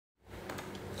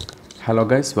Hello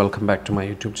guys, welcome back to my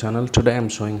YouTube channel. Today I'm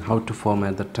showing how to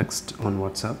format the text on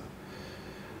WhatsApp.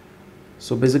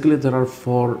 So basically there are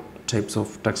 4 types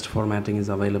of text formatting is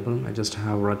available. I just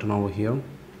have written over here.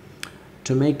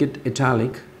 To make it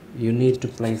italic, you need to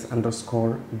place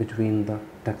underscore between the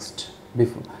text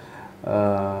before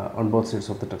on both sides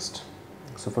of the text.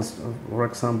 So first, for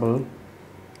example,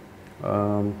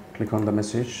 click on the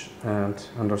message and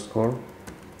underscore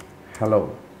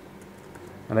hello,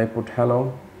 and I put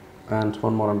hello and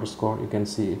one more underscore. You can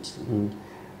see it's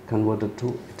converted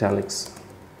to italics,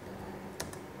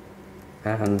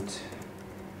 and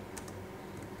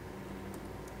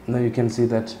now you can see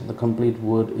that the complete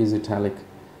word is italic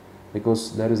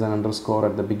because there is an underscore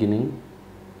at the beginning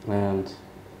and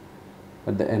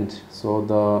at the end. So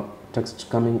the text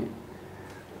coming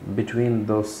between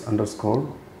those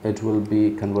underscore, it will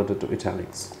be converted to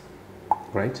italics,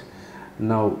 right?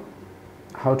 Now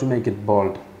how to make it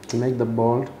bold? To make the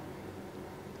bold,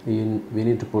 we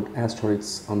need to put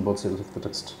asterisks on both sides of the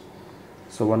text.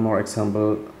 So one more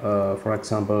example, for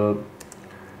example,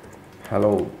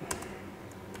 hello,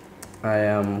 I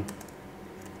am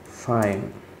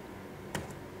fine.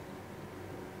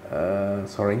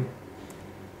 Sorry,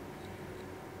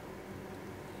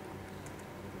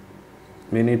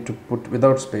 we need to put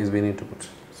without space, we need to put,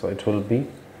 so it will be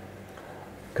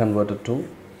converted to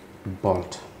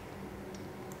bold.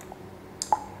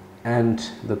 And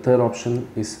the third option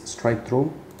is strike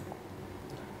through.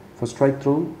 For strike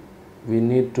through, we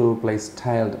need to place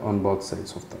tilde on both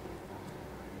sides of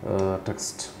the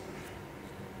text.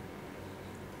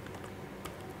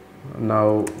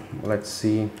 Now let's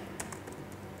see,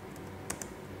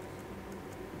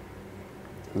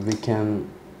 we can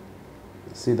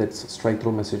see that strike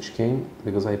through message came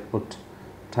because I put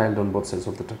tilde on both sides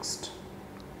of the text.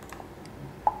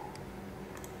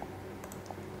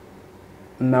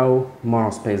 Now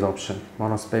monospace option.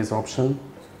 Monospace option,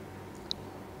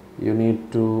 you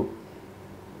need to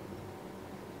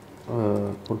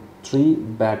put 3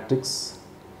 backticks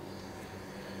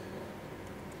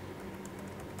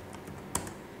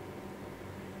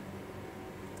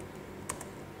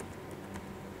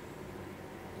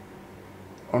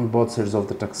on both sides of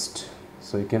the text.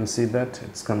 So you can see that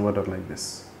it's converted like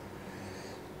this.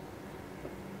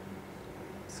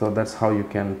 So that's how you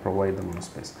can provide the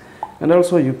monospace. And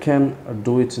also you can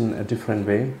do it in a different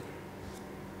way.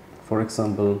 For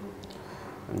example,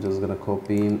 I'm just gonna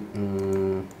copy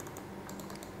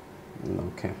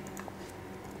okay,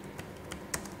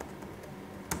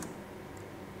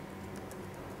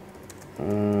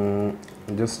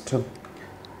 just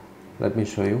let me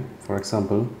show you. For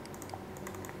example,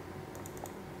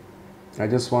 I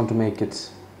just want to make it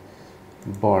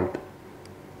bold,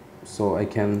 so I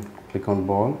can click on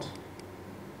bold,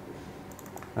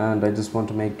 and I just want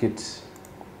to make it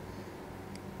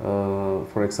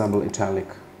for example italic.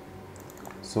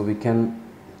 So we can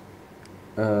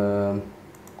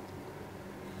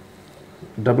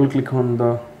double click on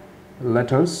the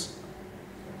letters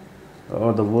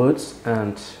or the words,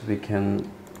 and we can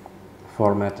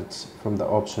format it from the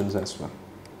options as well.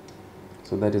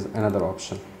 So that is another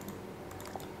option.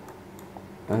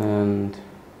 And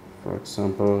for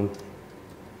example,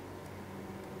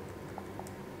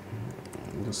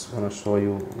 I'm just want to show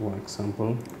you one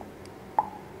example.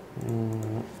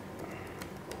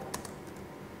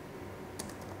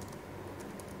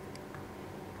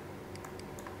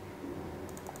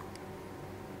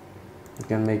 You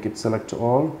can make it select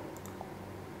all,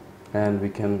 and we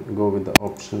can go with the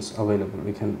options available.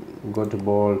 We can go to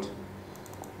bold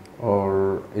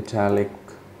or italic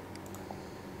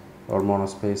or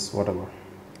monospace, whatever.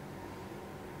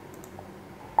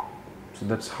 So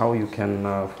that's how you can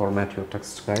format your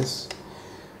text, guys.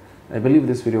 I believe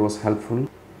this video was helpful.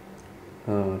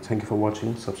 Thank you for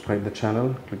watching. Subscribe the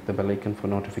channel, click the bell icon for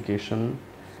notification.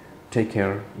 Take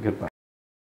care. Goodbye.